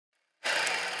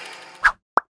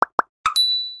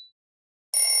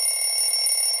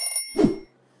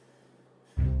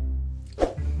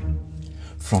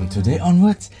From today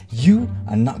onwards, you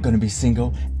are not going to be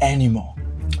single anymore.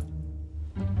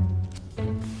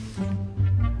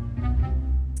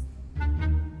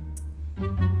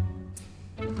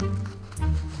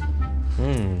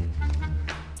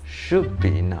 Should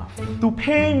be enough. To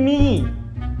pay me!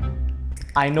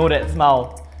 I know that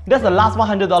smile. That's the last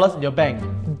 $100 in your bank.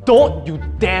 Don't you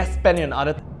dare spend it on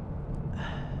other...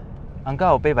 Uncle,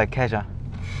 I'll pay by cash.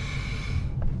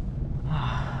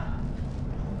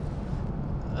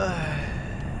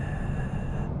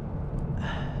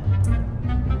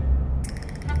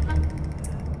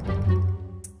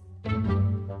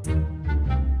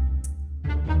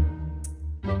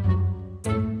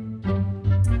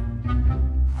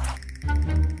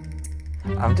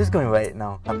 I'm just going right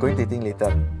now. I'm going dating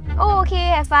later. Oh, okay,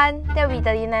 have fun. That will be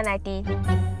 $39.90.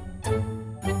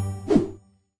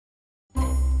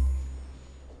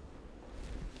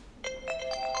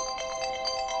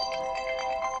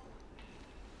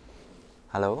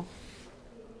 Hello?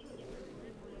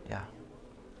 Yeah.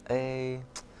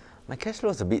 My cash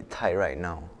flow is a bit tight right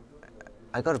now.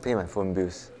 I gotta pay my phone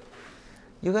bills.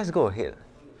 You guys go ahead.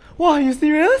 Wow, are you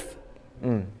serious?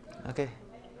 Okay.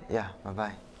 Yeah,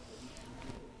 bye-bye.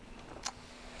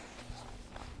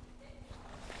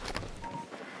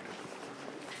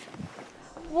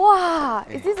 Wow,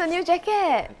 is this a new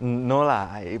jacket? No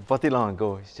lah, I bought it long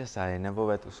ago. It's just I never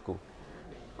wear to school.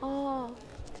 Oh,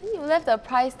 then you left the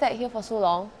price tag here for so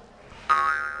long?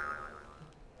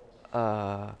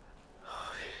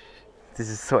 This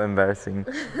is so embarrassing.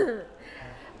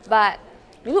 But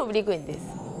you look really good in this.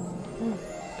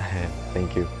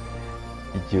 Thank you.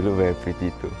 You look very pretty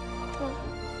too.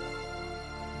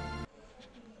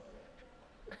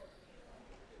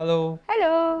 Hello.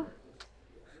 Hello.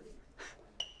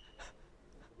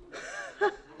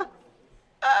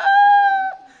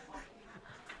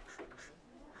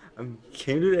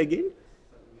 Can you do that again?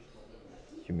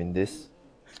 You mean this?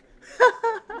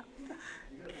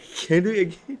 Can you do it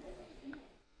again?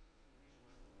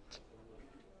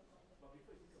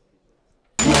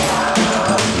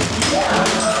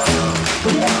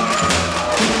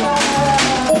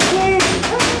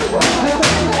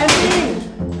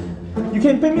 You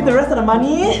can pay me the rest of the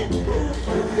money?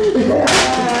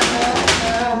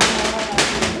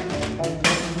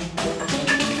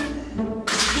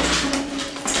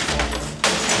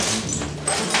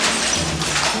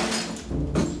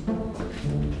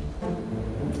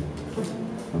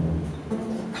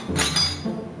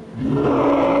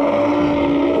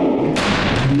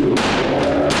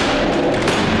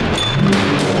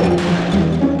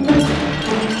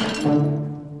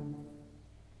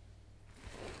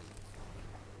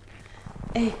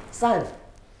 Hey, son.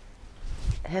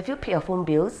 Have you paid your phone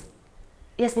bills?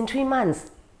 It has been 3 months.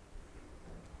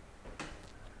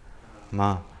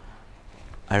 Ma,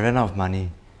 I ran out of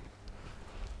money.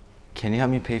 Can you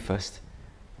help me pay first?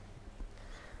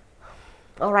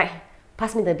 Alright,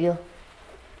 pass me the bill.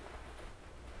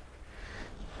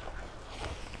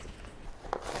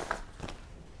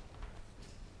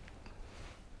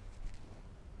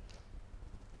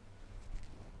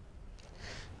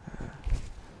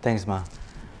 Thanks, Ma.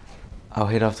 I'll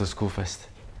head off to school first.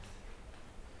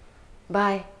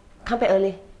 Bye. Come back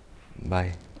early.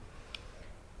 Bye.